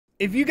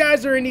If you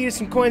guys are in need of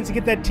some coins to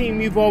get that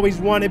team you've always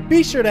wanted,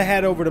 be sure to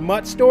head over to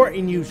Mutt Store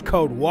and use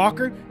code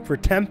WALKER for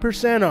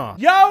 10% off.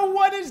 Yo,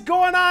 what is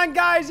going on,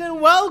 guys, and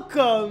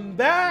welcome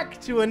back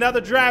to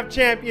another Draft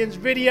Champions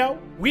video.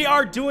 We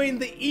are doing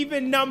the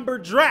even number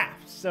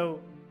draft.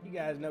 So you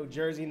guys know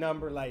jersey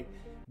number, like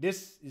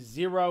this is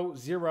 0,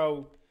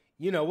 0.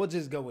 You know, we'll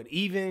just go with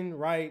even,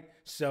 right?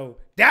 So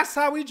that's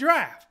how we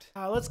draft.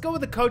 Let's go with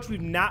the coach we've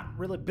not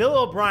really, Bill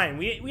O'Brien.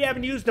 We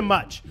haven't used him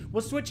much.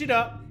 We'll switch it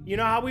up. You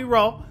know how we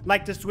roll.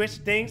 Like to switch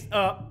things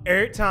up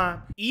every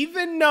time.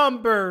 Even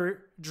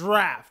number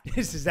draft.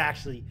 This is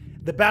actually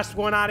the best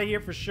one out of here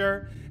for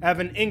sure.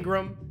 Evan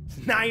Ingram,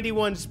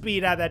 91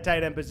 speed at that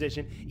tight end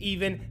position.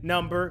 Even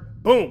number,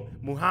 boom.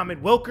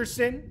 Muhammad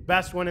Wilkerson,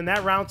 best one in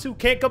that round two.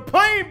 Can't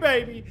complain,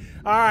 baby.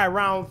 All right,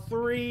 round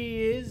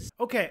 3 is,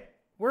 okay.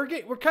 We're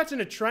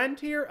catching a trend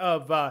here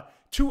of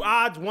 2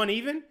 odds, 1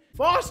 even.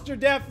 Foster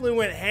definitely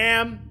went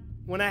ham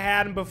when I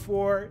had him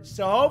before,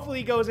 so hopefully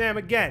he goes ham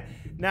again.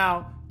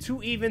 Now,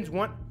 2 evens,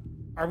 1.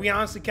 Are we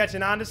honestly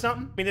catching on to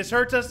something? I mean, this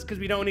hurts us because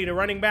we don't need a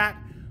running back,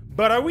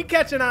 but are we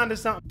catching on to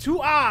something?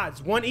 2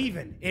 odds, 1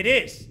 even. It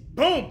is.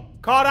 Boom.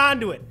 Caught on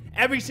to it.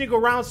 Every single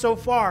round so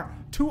far,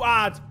 2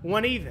 odds,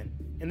 1 even.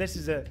 And this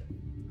is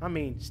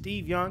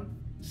Steve Young,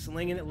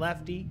 slinging it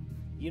lefty.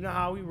 You know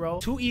how we roll.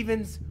 2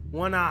 evens,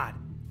 1 odd.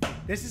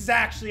 This is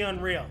actually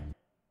unreal.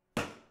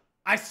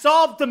 I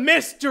solved the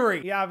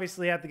mystery. We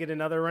obviously have to get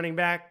another running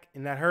back,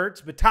 and that hurts.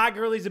 But Todd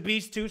Gurley's a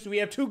beast, too, so we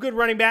have 2 good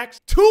running backs.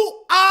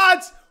 2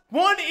 odds,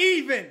 1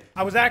 even.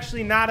 I was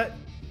actually not a...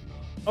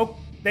 Oh,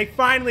 they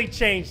finally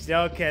changed it.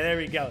 Okay, there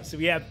we go. So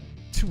we have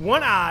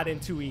 1 odd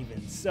and 2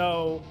 evens.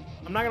 So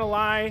I'm not going to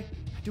lie.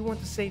 I do want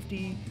the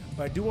safety,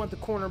 but I do want the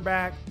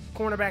cornerback.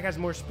 Cornerback has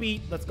more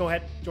speed. Let's go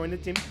ahead. Join the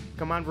team.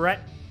 Come on, Verrett.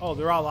 Oh,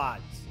 they're all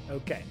odds.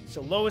 Okay,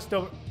 so lowest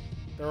over...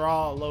 They're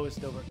all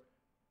lowest over.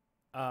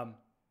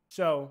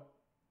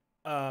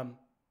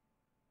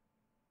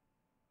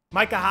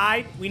 Micah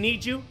Hyde, we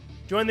need you.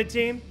 Join the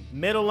team.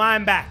 Middle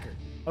linebacker.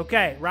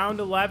 Okay, round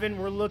 11,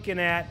 we're looking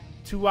at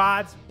 2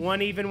 odds,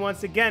 1 even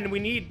once again. We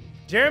need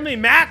Jeremy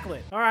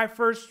Maclin. All right,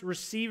 first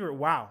receiver.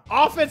 Wow.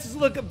 Offenses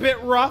look a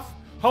bit rough.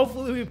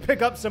 Hopefully we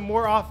pick up some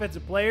more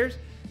offensive players.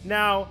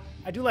 Now,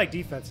 I do like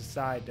defensive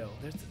side, though.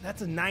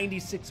 That's a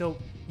 96.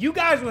 You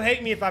guys would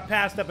hate me if I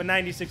passed up a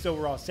 96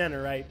 overall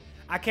center, right?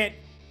 I can't,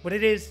 but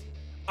it is.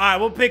 All right,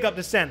 we'll pick up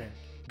the center.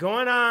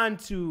 Going on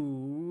to,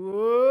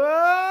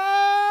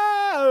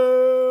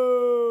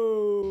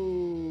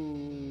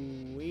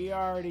 we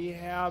already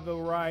have a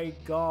right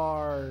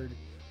guard,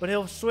 but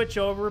he'll switch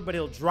over, but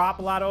he'll drop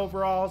a lot of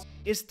overalls.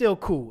 It's still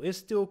cool. It's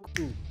still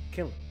cool. Ooh,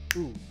 kill him.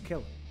 Ooh, kill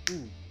him.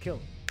 Ooh, kill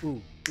him.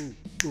 Ooh, ooh,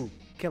 ooh,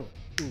 kill him.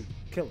 Ooh,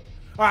 kill him.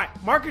 All right,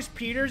 Marcus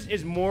Peters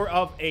is more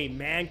of a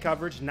man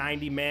coverage,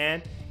 90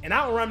 man. And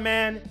outrun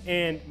man,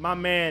 and my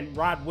man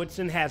Rod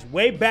Woodson has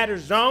way better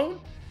zone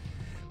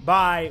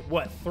by,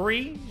 what,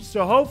 3?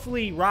 So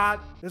hopefully, Rod,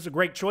 this is a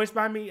great choice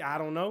by me. I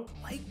don't know.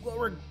 Like what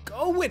we're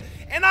going.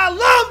 And I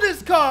love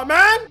this car,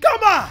 man.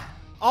 Come on.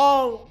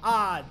 All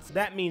odds.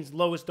 That means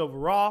lowest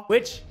overall,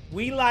 which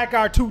we like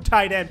our 2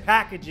 tight end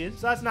packages.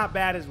 So that's not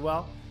bad as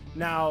well.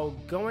 Now,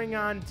 going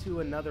on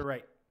to another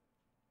right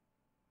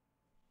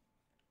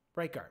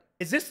guard.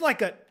 Is this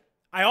like a...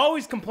 I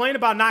always complain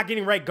about not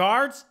getting right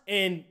guards,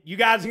 and you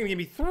guys are going to give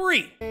me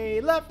 3.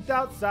 A left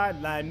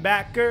outside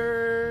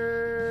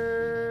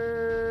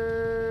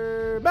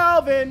linebacker,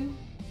 Melvin.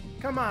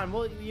 Come on.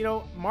 Well, you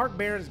know, Mark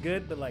Barron's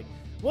good, but, like,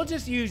 we'll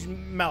just use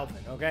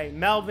Melvin, okay?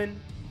 Melvin,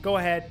 go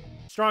ahead.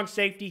 Strong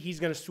safety. He's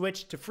going to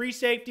switch to free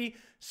safety,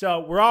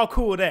 so we're all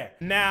cool there.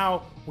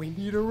 Now, we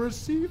need a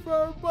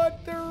receiver,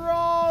 but they're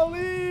all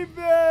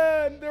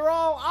even. They're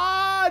all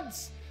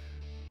odds.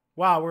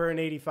 Wow, we're an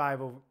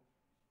 85 over.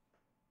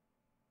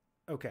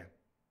 Okay,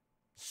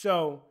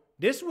 so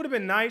this would have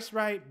been nice,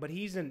 right? But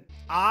he's an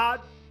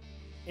odd,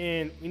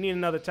 and we need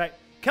another type.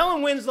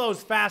 Kellen Winslow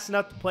is fast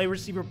enough to play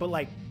receiver, but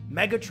like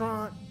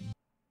Megatron,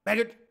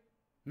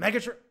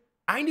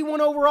 91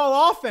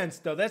 overall offense,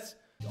 though. That's,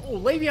 oh,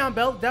 Le'Veon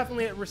Bell,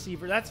 definitely at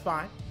receiver. That's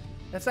fine.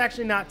 That's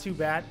actually not too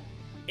bad.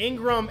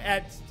 Ingram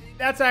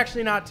that's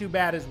actually not too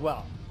bad as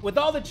well. With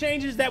all the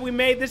changes that we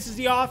made, this is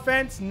the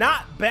offense.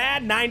 Not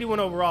bad,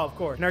 91 overall, of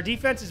course. And our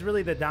defense is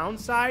really the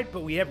downside,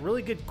 but we have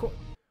really good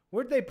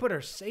Where'd they put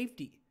our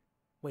safety?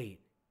 Wait,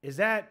 is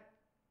that...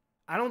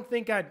 I don't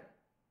think I'd...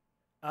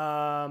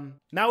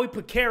 now we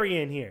put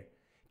Carey in here.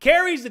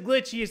 Carey's the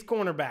glitchiest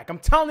cornerback. I'm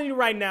telling you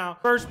right now.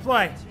 First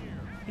play.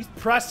 He's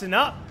pressing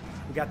up.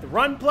 We got the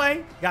run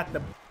play. Got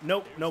the...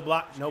 Nope, no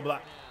block, no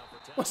block.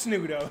 What's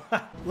new, though?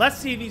 Let's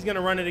see if he's going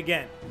to run it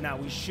again. Now,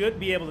 we should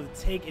be able to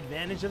take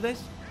advantage of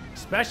this,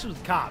 especially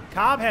with Cobb.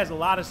 Cobb has a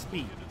lot of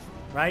speed,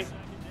 right?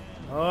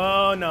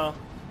 Oh, no.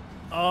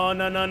 Oh,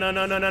 no, no, no,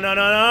 no, no, no, no, no,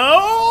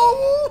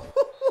 no.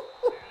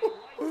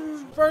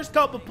 First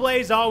couple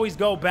plays always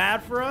go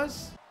bad for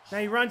us. Now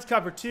he runs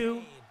cover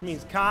 2.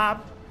 Means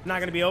Cobb not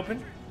going to be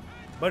open.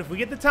 But if we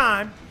get the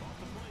time,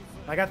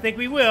 like I think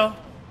we will,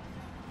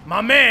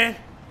 my man,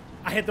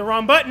 I hit the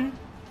wrong button.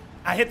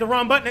 I hit the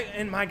wrong button,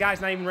 and my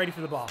guy's not even ready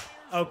for the ball.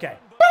 Okay.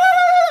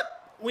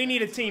 we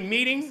need a team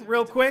meeting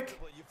real quick.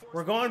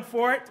 We're going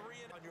for it.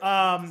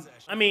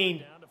 I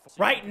mean,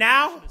 right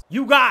now,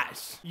 you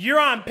guys, you're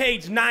on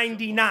page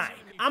 99.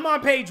 I'm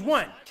on page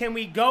 1. Can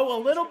we go a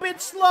little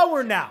bit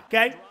slower now,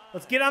 okay?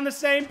 Let's get on the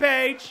same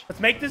page. Let's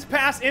make this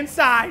pass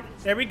inside.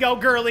 There we go,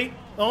 Gurley.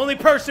 The only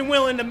person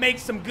willing to make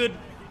some good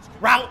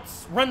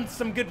routes, run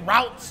some good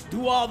routes,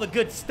 do all the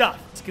good stuff.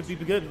 This could be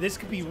good. This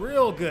could be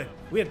real good.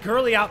 We have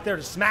Gurley out there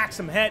to smack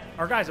some head.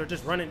 Our guys are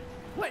just running.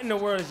 What in the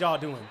world is y'all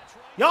doing?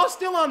 Y'all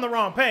still on the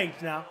wrong page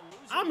now.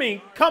 I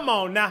mean, come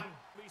on now.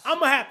 I'm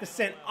going to have to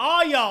send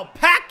all y'all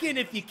packing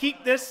if you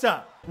keep this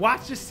up.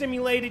 Watch the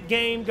simulated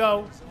game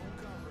go.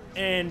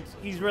 And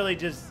he's really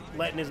just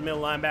letting his middle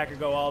linebacker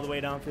go all the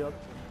way downfield.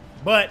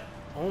 But,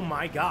 oh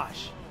my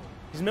gosh.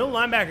 His middle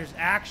linebacker's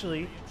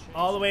actually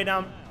all the way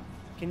down.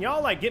 Can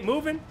y'all, like, get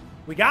moving?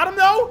 We got him,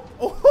 though.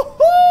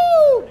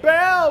 Oh,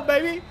 Bell,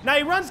 baby. Now,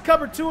 he runs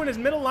cover 2, and his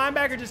middle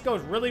linebacker just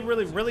goes really,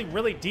 really, really,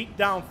 really deep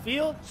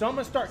downfield. So I'm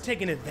going to start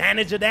taking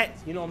advantage of that.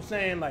 You know what I'm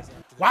saying? Like,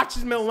 watch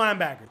his middle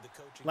linebacker.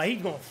 Like,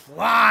 he's going to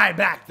fly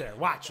back there.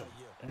 Watch him.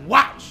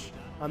 Watch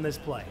on this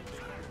play.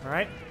 All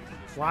right?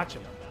 Watch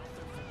him.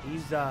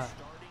 He's,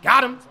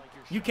 got him.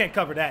 You can't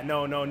cover that.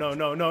 No, no, no,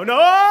 no, no, no.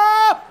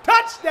 Oh,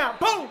 touchdown.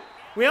 Boom.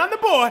 We on the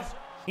board.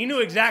 He knew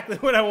exactly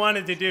what I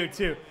wanted to do,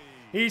 too.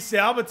 He said,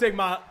 I'm going to take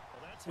my...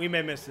 We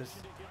may miss this.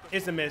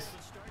 It's a miss.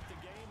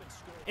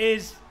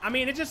 I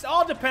mean, it just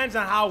all depends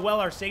on how well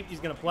our safety's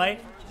going to play.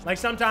 Like,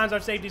 sometimes our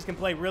safeties can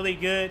play really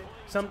good.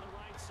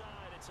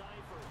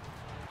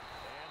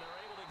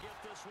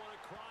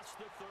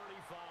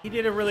 He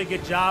did a really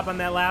good job on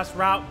that last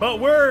route, but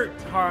we're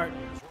hard.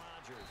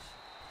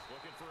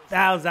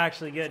 That was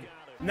actually good.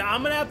 Now,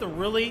 I'm going to have to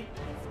really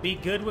be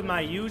good with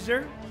my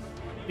user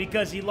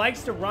because he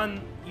likes to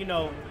run, you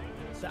know,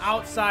 the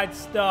outside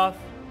stuff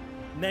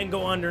and then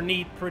go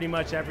underneath pretty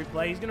much every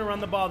play. He's going to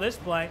run the ball this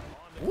play.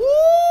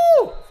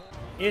 Woo!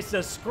 It's a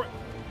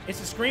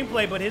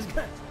screenplay, but his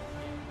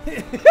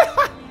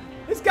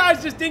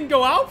guys just didn't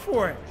go out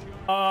for it.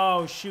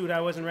 Oh, shoot.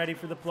 I wasn't ready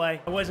for the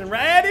play. I wasn't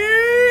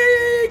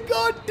ready.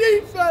 Good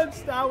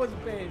defense. I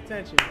wasn't paying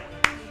attention.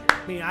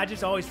 I mean, I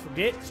just always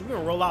forget. So we're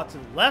going to roll out to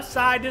the left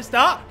side this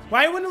time.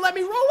 Why wouldn't it let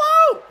me roll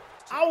out?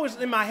 I was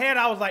in my head.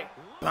 I was like,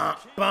 bump,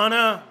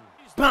 bump,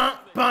 bump,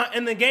 bump.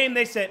 In the game,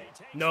 they said,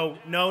 no,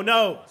 no,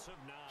 no.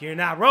 You're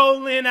not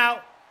rolling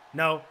out.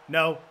 No,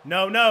 no,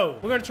 no, no.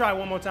 We're going to try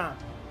one more time.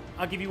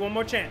 I'll give you one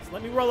more chance.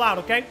 Let me roll out,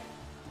 okay?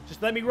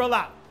 Just let me roll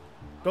out.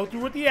 Go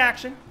through with the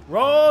action.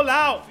 Roll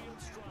out.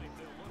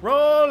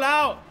 Roll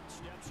out.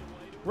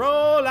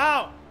 Roll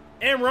out.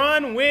 And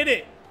run with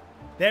it.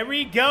 There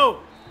we go.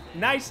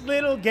 Nice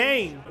little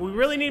game. We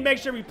really need to make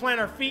sure we plant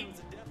our feet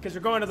because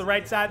we're going to the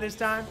right side this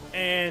time.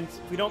 And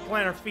if we don't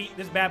plant our feet,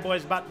 this bad boy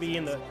is about to be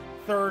in the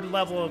third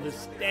level of the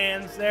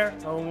stands there.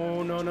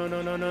 Oh, no, no,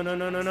 no, no, no, no,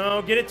 no, no,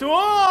 no. Get it to him.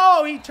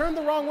 Oh, he turned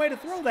the wrong way to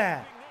throw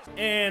that.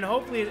 And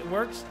hopefully it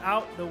works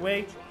out the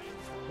way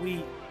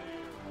we,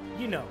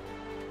 you know.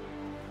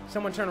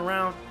 Someone turn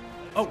around.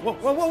 Oh, whoa,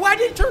 whoa, whoa. Why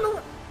did he turn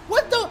around?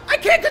 What the? I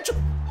can't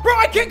control. Bro,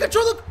 I can't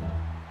control the.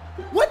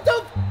 What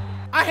the?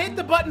 I hit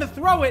the button to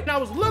throw it, and I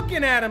was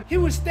looking at him. He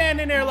was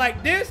standing there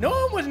like this. No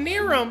one was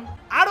near him.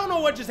 I don't know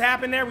what just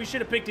happened there. We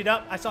should have picked it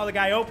up. I saw the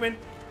guy open,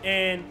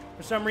 and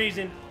for some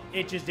reason,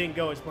 it just didn't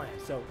go as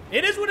planned. So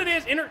it is what it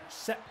is.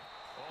 Intercept.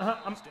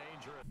 I'm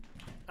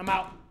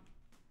out.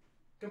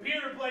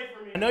 Computer, play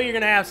for me. I know you're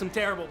going to have some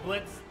terrible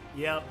blitz.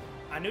 Yep.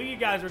 I knew you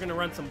guys were going to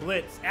run some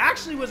blitz. It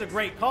actually was a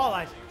great call.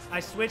 I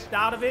switched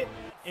out of it,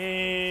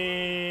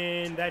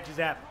 and that just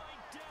happened.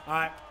 All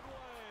right.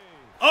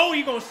 Oh,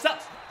 you're going to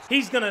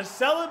he's going to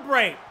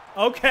celebrate.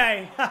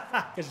 Okay.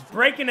 Because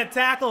breaking the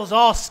tackle is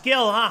all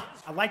skill, huh?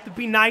 I like to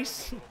be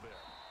nice.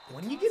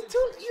 When you get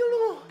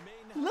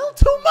a little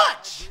too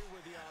much.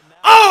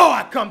 Oh,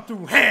 I come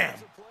through ham.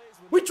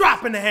 We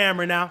dropping the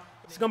hammer now.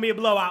 It's going to be a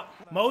blowout.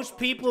 Most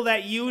people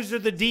that use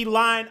the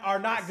D-line are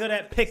not good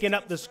at picking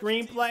up the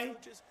screenplay.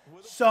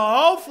 So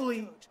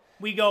hopefully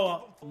we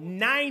go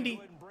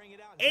 90,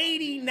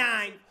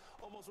 89,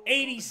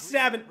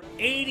 87,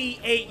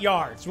 88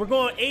 yards. We're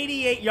going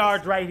 88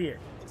 yards right here.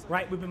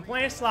 Right? We've been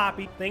playing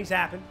sloppy. Things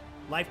happen.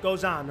 Life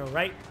goes on, though,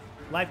 right?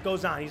 Life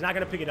goes on. He's not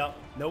going to pick it up.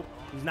 Nope,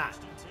 he's not.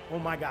 Oh,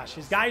 my gosh.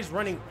 His guy's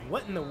running.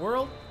 What in the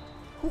world?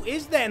 Who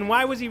is that, and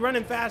why was he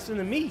running faster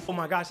than me? Oh,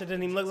 my gosh, that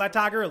doesn't even look like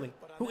Todd Gurley.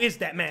 Who is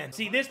that man?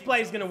 See, this play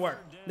is going to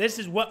work. This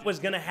is what was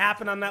going to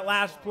happen on that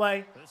last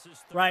play,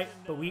 right?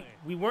 But we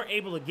weren't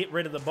able to get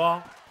rid of the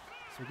ball.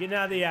 So we're getting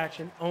out of the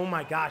action. Oh,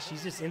 my gosh,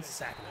 he's just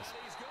insta-sacking us.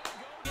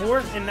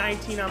 4th and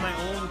 19 on my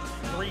own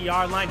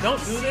 3-yard line.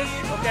 Don't do this,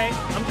 okay?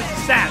 I'm just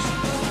a savage.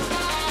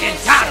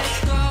 And got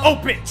him.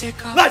 Open.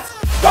 Let's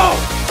go.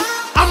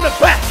 I'm the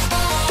best.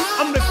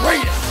 I'm the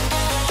greatest.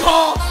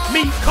 Call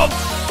me Coach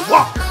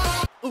Walker.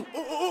 Ooh, ooh,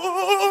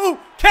 ooh, ooh, ooh.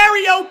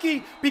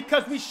 Karaoke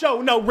because we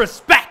show no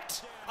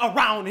respect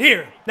around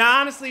here. Now,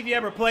 honestly, if you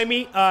ever play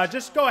me,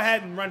 just go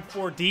ahead and run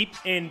 4 deep,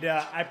 and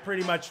I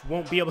pretty much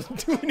won't be able to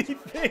do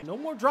anything. No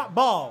more drop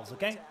balls,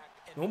 okay?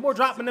 No more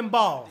dropping them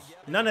balls.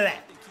 None of that.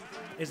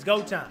 It's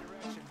go time.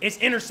 It's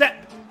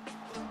intercept.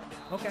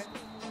 Okay.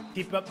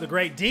 Keep up the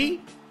great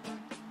D,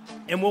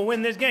 and we'll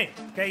win this game.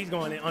 Okay, he's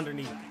going in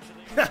underneath.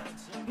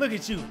 Look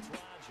at you.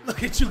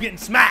 Look at you getting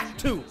smacked,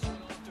 too.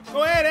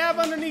 Go ahead, have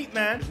underneath,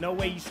 man. No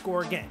way you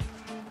score again.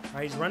 All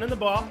right, he's running the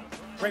ball.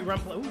 Great run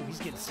play. Ooh, he's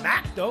getting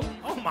smacked, though.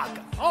 Oh, my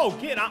God. Oh,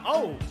 get out.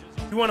 Oh.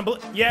 You want to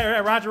blitz? Yeah,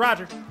 Roger,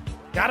 Roger.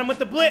 Got him with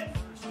the blitz.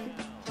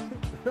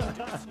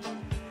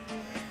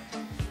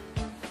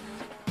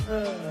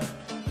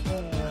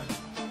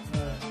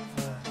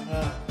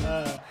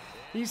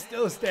 He's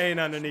still staying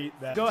underneath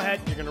that. Go ahead.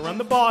 You're going to run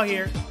the ball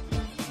here.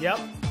 Yep.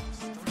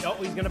 Oh,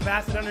 he's going to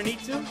pass it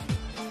underneath, too.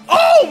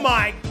 Oh,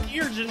 my.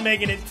 You're just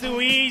making it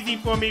too easy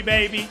for me,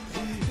 baby.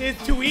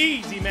 It's too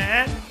easy,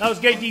 man. That was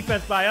great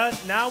defense by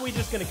us. Now we're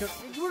just going to...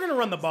 We're going to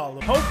run the ball a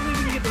little. Hopefully we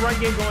can get the run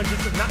game going.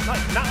 Just not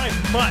like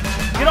much.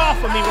 Get off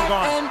of me. We're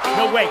gone.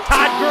 No way.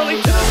 Todd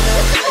Gurley to the...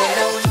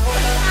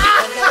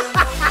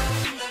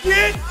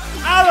 Get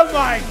out of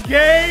my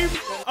game.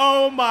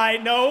 Oh, my.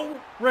 No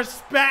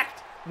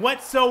respect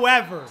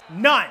whatsoever.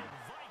 None.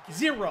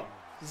 Zero.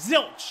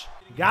 Zilch.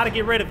 Got to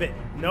get rid of it.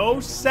 No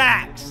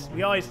sacks.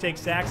 We always take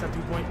sacks on 2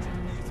 points.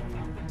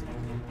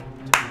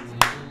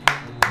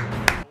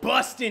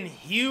 Busting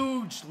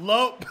huge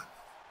lope.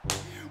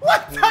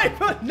 What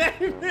type of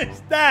name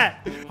is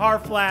that?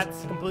 Hard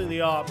flats completely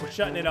off. We're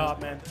shutting it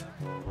off, man.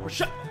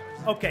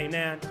 Okay,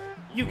 man.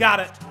 You got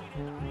it.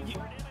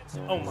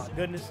 Oh my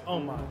goodness. Oh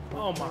my.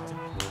 Oh my.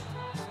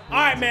 All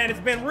right, man. It's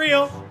been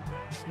real.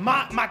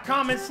 My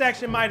comment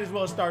section might as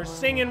well start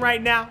singing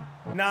right now.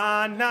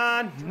 Nah,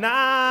 nah,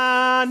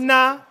 nah,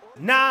 nah.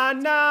 Nah,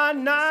 nah,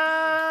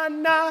 nah,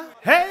 nah.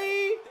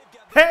 Hey,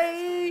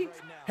 hey,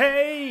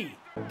 hey.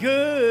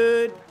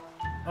 Good.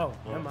 Oh,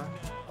 never mind.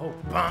 Oh,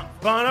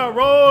 bump,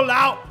 roll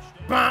out.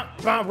 Bump,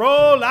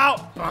 roll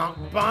out.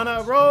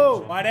 Bump,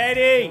 roll.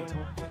 180.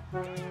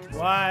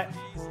 What?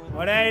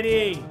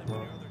 180.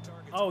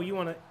 Oh, you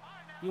wanna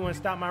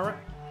stop my run?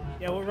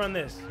 Yeah, we'll run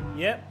this.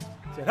 Yep.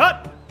 Said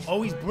hut.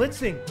 Oh, he's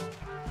blitzing.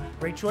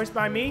 Great choice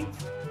by me.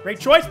 Great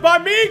choice by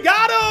me.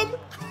 Got him.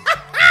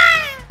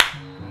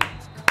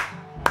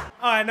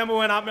 All right, number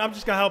one, I'm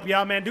just gonna help you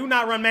out, man. Do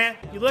not run, man.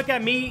 You look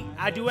at me,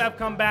 I do have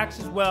comebacks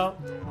as well.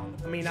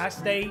 I mean, I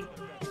stay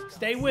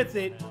with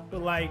it,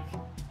 but like,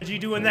 what'd you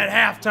do in that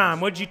halftime?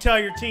 What'd you tell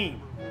your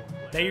team?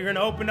 That you're gonna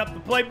open up the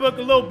playbook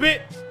a little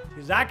bit?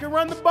 Because I can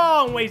run the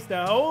ball and waste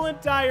the whole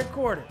entire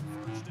quarter.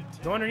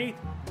 Go underneath.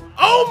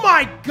 Oh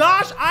my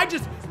gosh,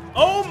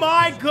 oh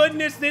my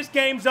goodness, this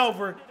game's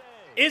over.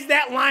 Is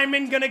that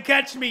lineman gonna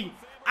catch me?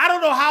 I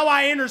don't know how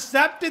I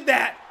intercepted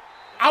that.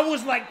 I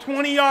was like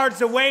 20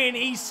 yards away and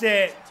he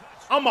said,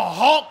 I'm a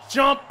Hulk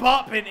jump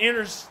up and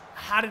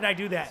How did I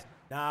do that?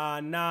 Nah,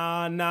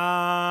 nah,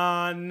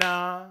 nah,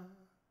 nah.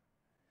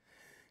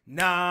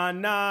 Nah,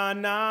 nah,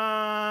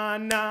 nah,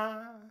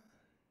 nah.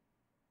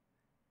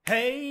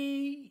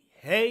 Hey,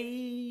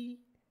 hey,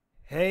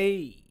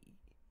 hey.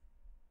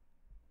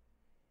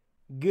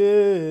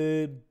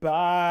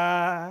 Goodbye.